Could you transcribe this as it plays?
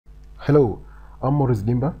Hello, I'm Maurice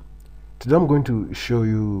Dimba. Today I'm going to show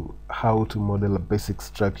you how to model a basic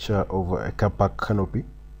structure of a Carpark Canopy.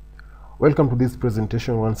 Welcome to this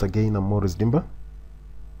presentation. Once again, I'm Maurice Dimba.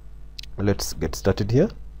 Let's get started here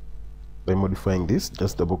by modifying this.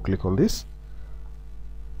 Just double click on this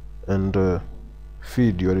and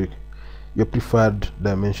feed your preferred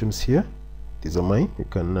dimensions here. These are mine. You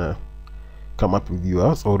can come up with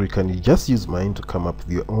yours, or you can just use mine to come up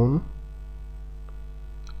with your own.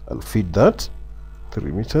 I'll feed that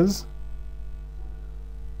 3 meters.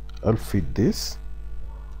 I'll feed this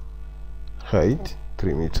height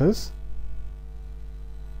 3 meters.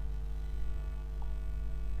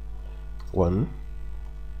 1,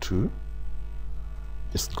 2.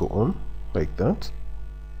 Just go on like that.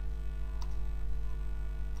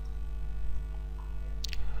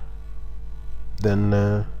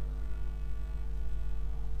 Then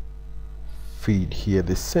feed here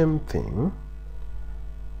the same thing.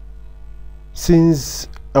 Since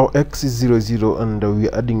our x is 0, 0 and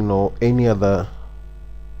we're adding no any other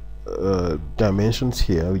dimensions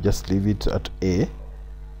here, we just leave it at a,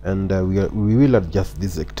 and we will adjust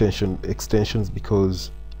these extensions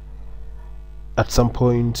because at some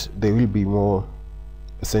point they will be more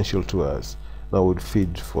essential to us. Now we'll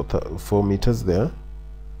feed for 4 meters there,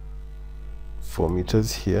 4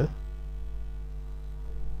 meters here,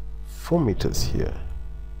 4 meters here,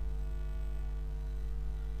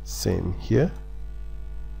 same here,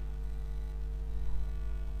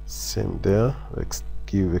 same there.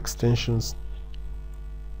 Give extensions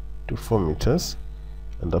to 4 meters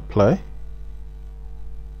and apply.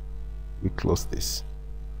 We close this.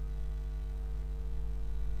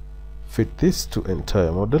 Fit this to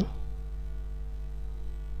entire model.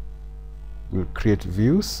 We'll create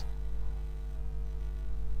views.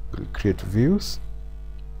 We'll create views.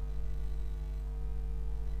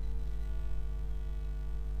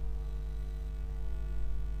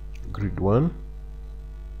 Grid 1,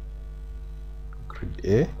 grid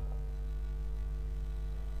A,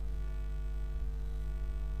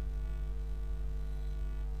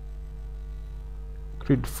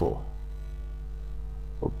 grid 4.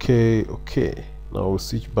 Okay. Now we'll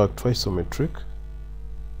switch back to isometric.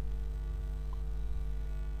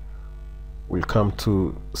 We'll come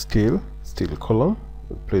to steel column.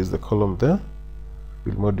 We'll place the column there.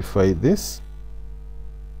 We'll modify this.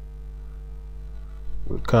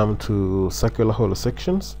 We'll come to circular hollow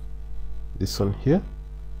sections, this one here.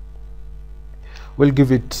 We'll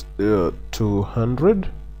give it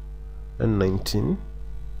 219.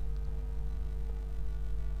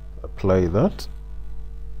 Apply that.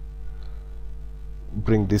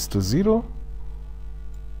 Bring this to 0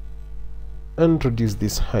 and reduce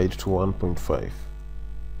this height to 1.5.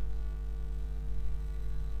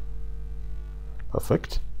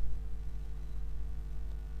 Perfect.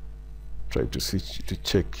 Try to switch to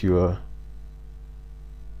check your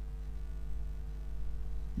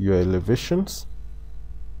elevations.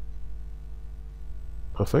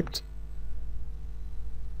 Perfect.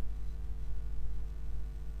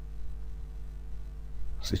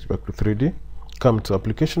 Switch back to 3D. Come to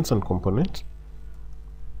applications and component.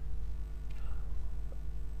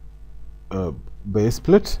 Base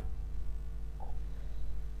plate.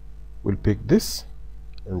 We'll pick this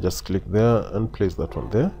and just click there and place that one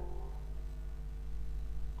there.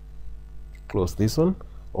 Close this one,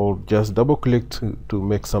 or just double click to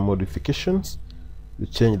make some modifications. You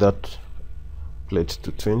change that plate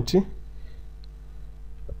to 20.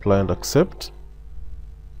 Apply and accept.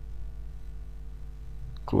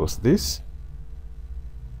 Close this.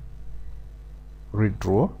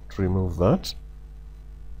 Redraw to remove that.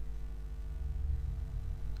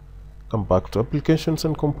 Come back to applications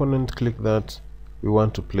and component, click that. We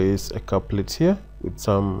want to place a cap plate here with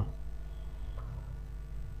some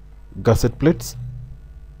gusset plates.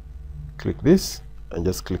 Click this and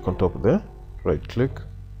just click on top there, right click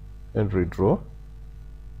and redraw.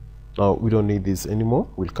 Now we don't need this anymore.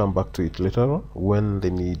 We'll come back to it later on when the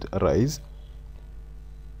need arises.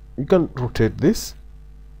 You can rotate this,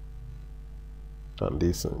 turn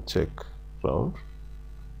this and check round.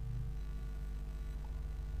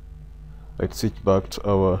 Let's switch back to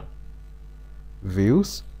our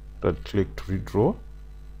views, right click to redraw.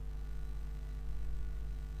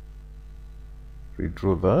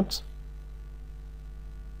 Redraw that.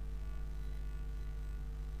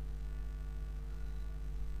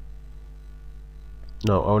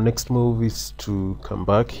 Now our next move is to come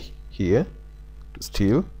back here to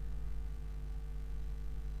steel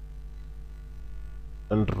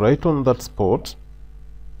and right on that spot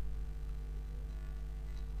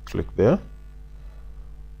click there,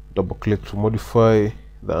 double click to modify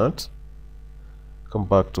that, come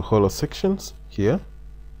back to hollow sections here,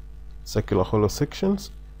 circular hollow sections.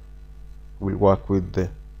 We'll work with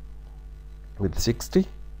 60,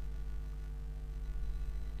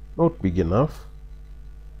 not big enough.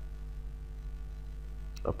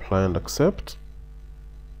 Apply and accept.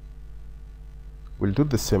 We'll do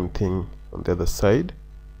the same thing on the other side.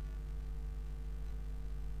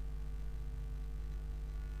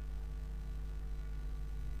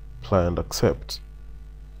 Apply and accept.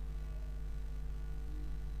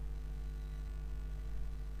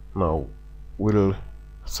 Now we'll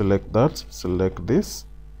select that, select this,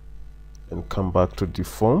 and come back to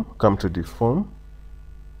deform, come to deform,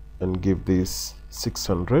 and give this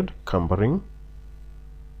 600 cumbering.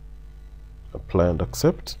 Apply and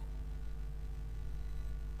accept.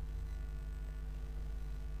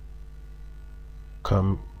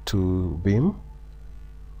 Come to beam,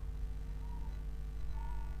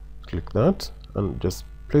 click that and just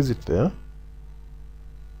place it there.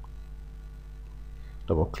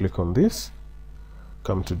 Double click on this,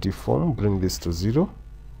 come to deform, bring this to 0,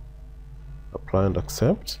 apply and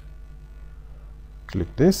accept.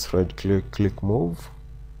 Click this, right click, click move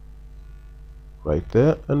right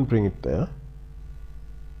there and bring it there.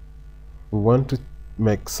 We want to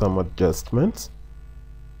make some adjustments.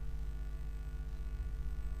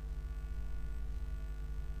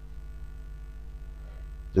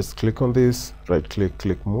 Just click on this, right click,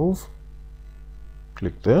 click move,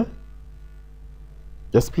 click there.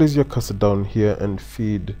 Just place your cursor down here and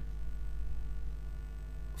feed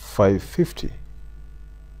 550.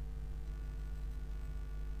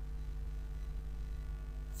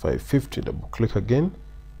 550, double click again,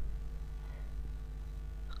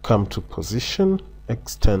 come to position,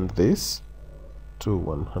 extend this to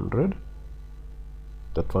 100.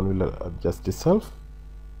 That one will adjust itself.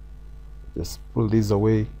 Just pull this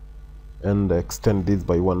away and extend this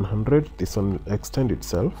by 100. This one will extend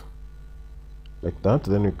itself like that.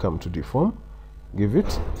 Then you come to deform, give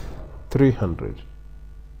it 300.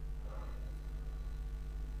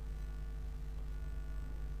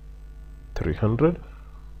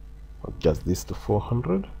 Adjust this to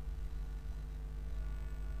 400.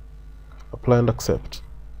 Apply and accept.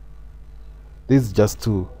 This is just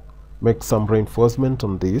to make some reinforcement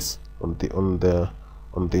on this, on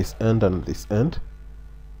this end and this end.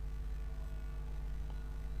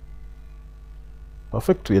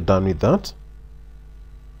 Perfect, we are done with that.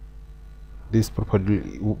 This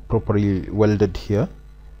properly welded here.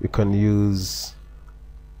 You can use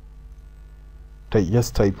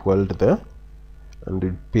just type weld there and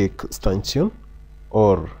it pick stanchion,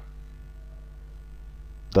 or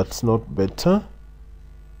that's not better,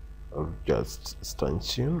 or just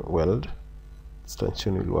stanchion, weld.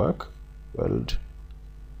 Stanchion will work, weld.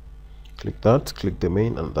 Click that, click the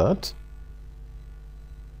main and that.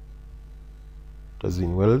 It has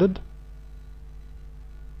been welded.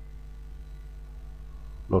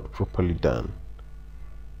 Not properly done.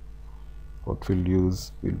 What we'll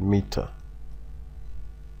use will meter.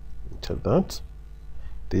 Meter that,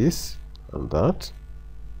 this and that,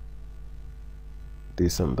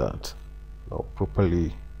 this and that. Now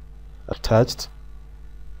properly attached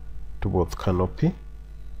to both canopy.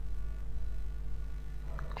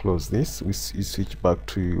 Close this. You switch back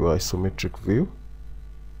to your isometric view.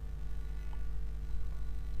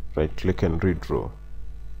 Right click and redraw.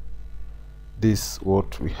 This is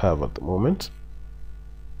what we have at the moment.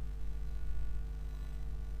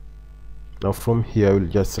 Now from here we'll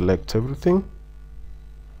just select everything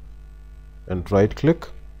and right click,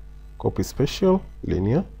 copy spatial,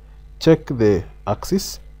 linear, check the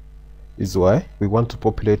axis is Y. We want to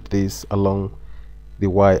populate this along the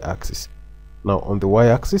Y axis. Now on the Y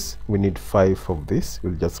axis we need 5 of this.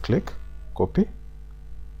 We'll just click, copy,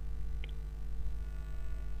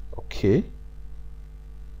 OK,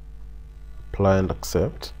 apply and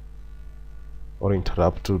accept, or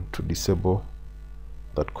interrupt to disable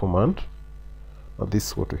that command. Now this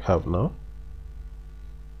is what we have now.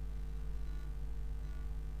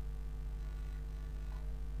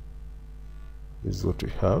 This is what we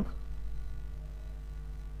have.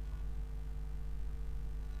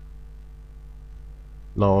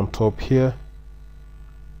 Now on top here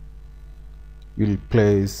you'll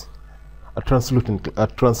place a translucent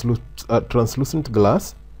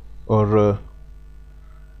glass or a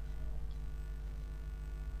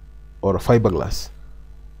fiberglass,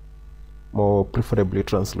 more preferably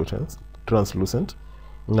translucent.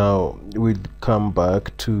 Now we'll come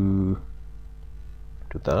back to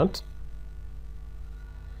that,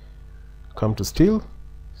 come to steel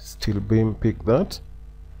beam, pick that,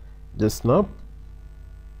 just snap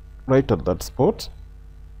right at that spot.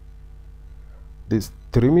 This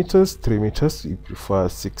 3 meters, 3 meters. We prefer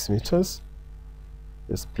 6 meters.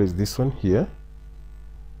 Let's place this one here.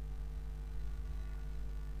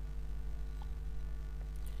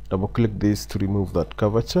 Double click this to remove that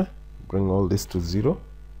curvature. Bring all this to 0.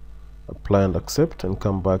 Apply and accept, and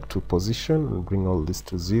come back to position and bring all this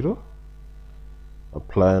to 0.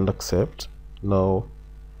 Apply and accept. Now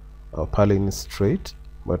our purlin is straight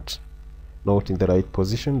but not in the right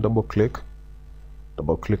position. Double click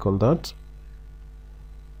on that,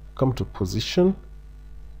 come to position,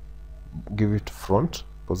 give it front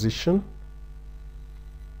position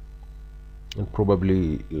and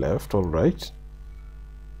probably left or right.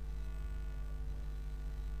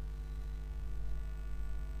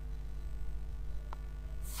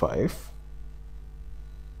 Five,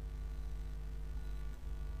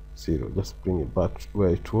 0. Just bring it back where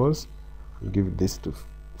it was. I'll give this to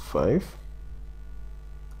 5.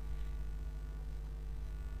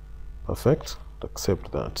 Perfect.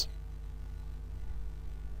 Accept that.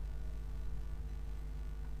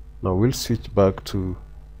 Now we'll switch back to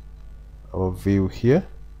our view here.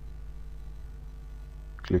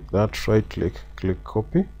 Click that, right click, click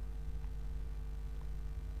copy.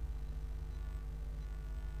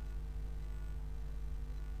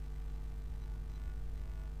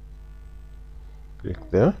 Click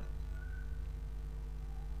there.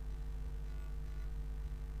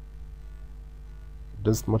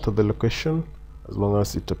 Doesn't matter the location as long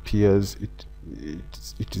as it appears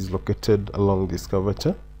it is located along this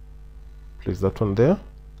curvature. Place that one there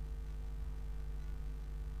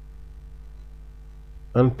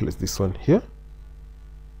and place this one here.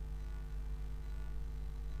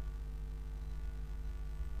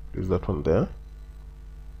 Place that one there.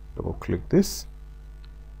 Double click this,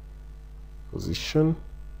 position,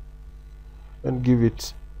 and give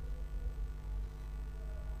it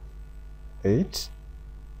 8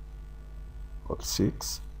 or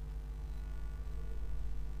 6,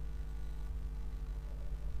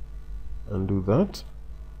 and do that.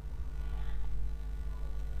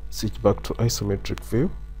 Switch back to isometric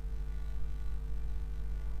view.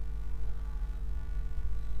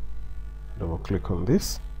 Double click on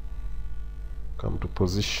this, come to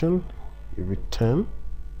position, give it 10.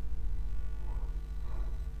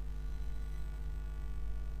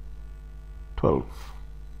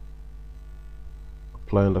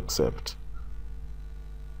 Apply and accept.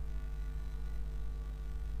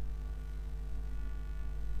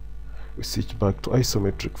 We switch back to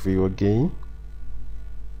isometric view again,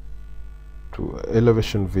 to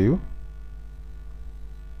elevation view.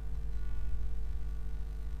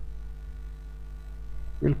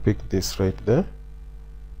 We'll pick this right there.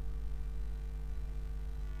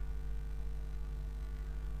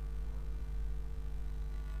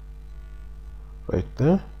 Right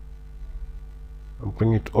there, and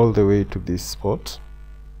bring it all the way to this spot.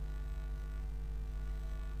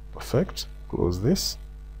 Perfect. Close this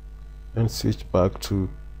and switch back to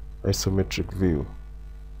isometric view.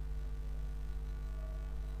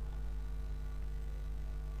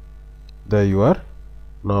 There you are.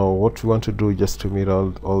 Now what we want to do is just to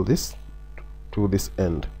mirror all this to this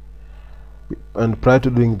end, and prior to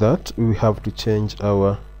doing that we have to change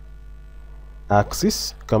our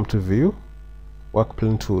axis. Come to view, work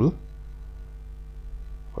plane tool.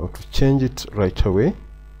 We have to change it right away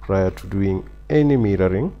prior to doing any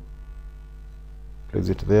mirroring. Place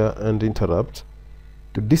it there and interrupt.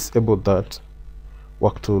 To disable that,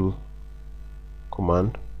 work tool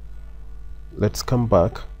command. Let's come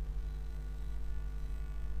back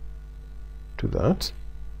to that.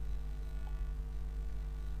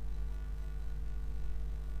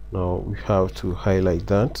 Now we have to highlight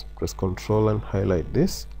that. Press Ctrl and highlight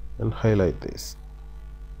this and highlight this.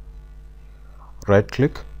 Right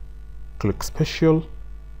click, click special,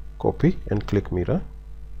 copy and click mirror.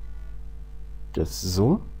 Just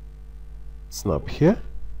zoom, snap here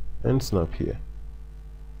and snap here.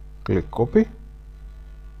 Click copy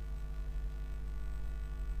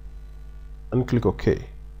and click OK.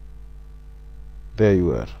 There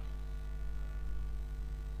you are.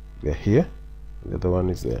 They're here, the other one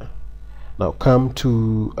is there. Now come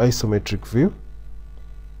to isometric view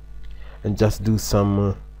and just do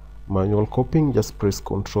some manual copying. Just press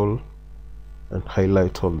Ctrl and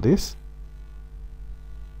highlight all this.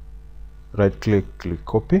 Right click, click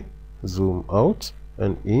copy, zoom out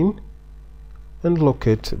and in, and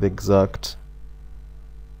locate the exact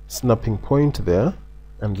snapping point there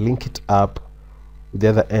and link it up with the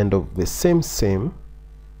other end of the same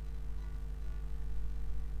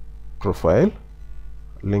profile.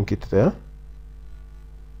 Link it there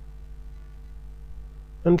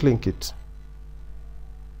and link it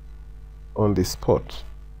on this spot.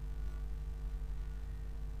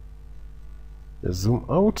 Just zoom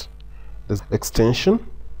out. There's extension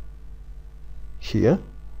here.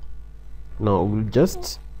 Now we'll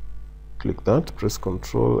just click that, press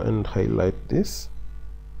Ctrl and highlight this,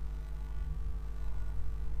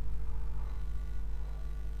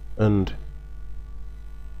 and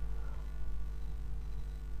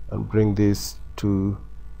bring this to,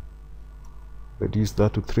 reduce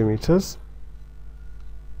that to 3 meters.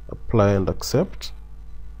 Apply and accept.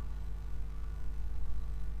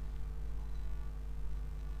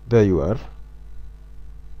 There you are.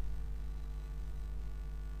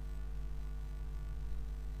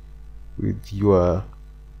 With your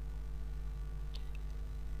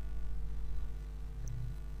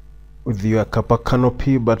Carpark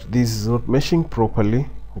canopy, but this is not meshing properly.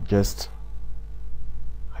 Just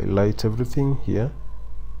highlight everything here.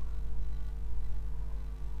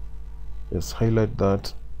 Just highlight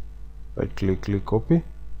that, right click, copy,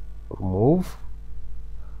 remove.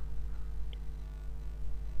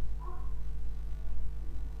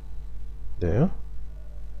 There.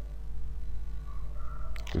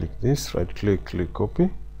 Click this, right click, copy,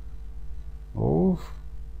 move,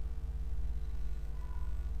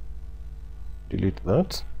 delete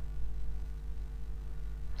that.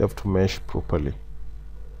 You have to mesh properly.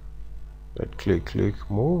 Right click,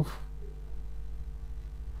 move,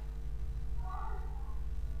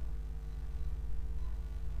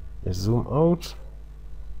 just zoom out.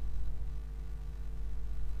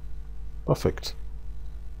 Perfect.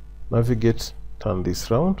 Navigate, turn this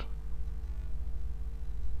round.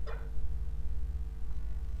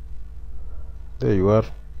 There you are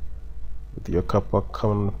with your Carpark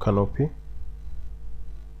canopy.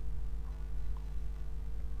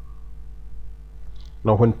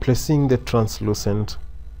 Now when placing the translucent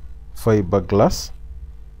fiberglass,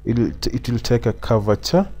 it will take a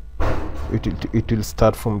curvature. It will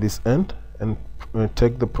start from this end and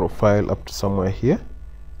take the profile up to somewhere here,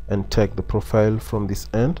 and take the profile from this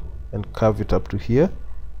end and curve it up to here,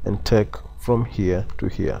 and take from here to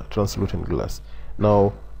here, translucent glass.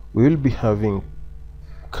 Now we will be having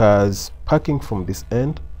cars parking from this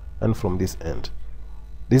end and from this end.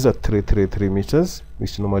 These are 3 meters,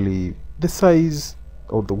 which normally the size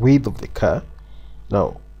or the width of the car.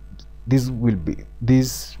 Now this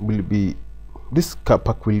car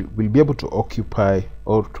park will be able to occupy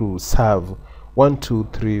or to serve 1, 2,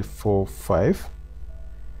 3, 4, 5,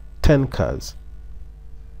 10 cars.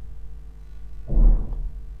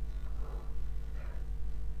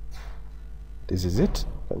 This is it,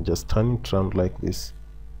 and just turn it around like this.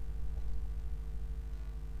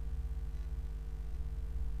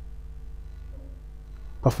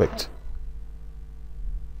 Perfect.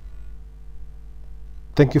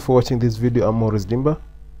 Thank you for watching this video. I'm Maurice Dimba,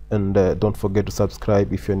 and don't forget to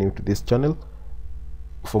subscribe if you're new to this channel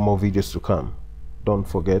for more videos to come. Don't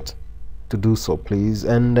forget to do so, please,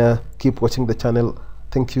 and keep watching the channel.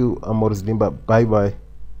 Thank you. I'm Maurice Dimba. Bye bye.